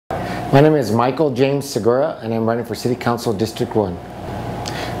My name is Michael James Segura, and I'm running for City Council District 1.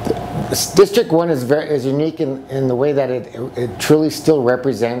 District 1 is unique in the way that it truly still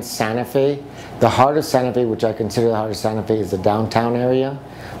represents Santa Fe. The heart of Santa Fe, which I consider the heart of Santa Fe, is the downtown area,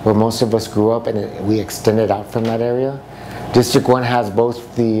 where most of us grew up, and we extended out from that area. District 1 has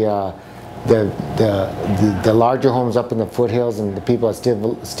both the larger homes up in the foothills and the people that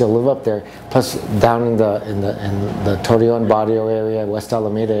still live up there, plus down in the Torreon Barrio area, West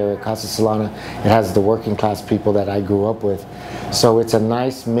Alameda area, Casa Solana, it has the working class people that I grew up with. So it's a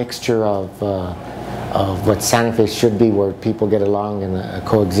nice mixture of what Santa Fe should be, where people get along and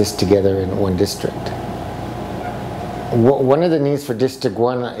coexist together in one district. One of the needs for District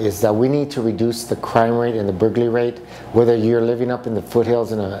 1 is that we need to reduce the crime rate and the burglary rate, whether you're living up in the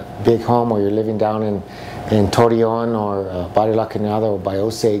foothills in a big home or you're living down in Torreon or Barrio La Cañada or by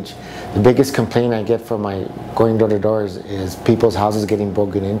Osage. The biggest complaint I get from my going door to door is people's houses getting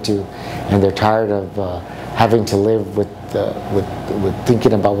broken into, and they're tired of having to live with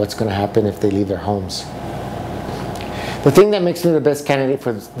thinking about what's going to happen if they leave their homes. The thing that makes me the best candidate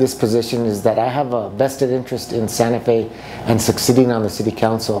for this position is that I have a vested interest in Santa Fe and succeeding on the City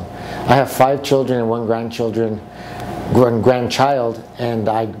Council. I have 5 children and 1 grandchild, and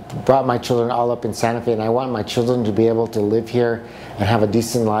I brought my children all up in Santa Fe, and I want my children to be able to live here and have a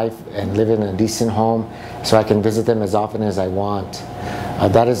decent life and live in a decent home so I can visit them as often as I want.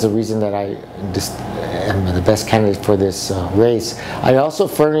 That is the reason that I am the best candidate for this race. I also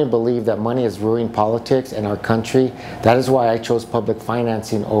firmly believe that money is ruining politics and our country. That is why I chose public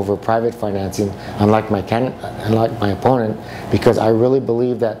financing over private financing, unlike my opponent, because I really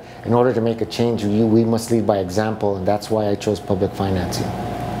believe that in order to make a change, we must lead by example, and that's why I chose public financing.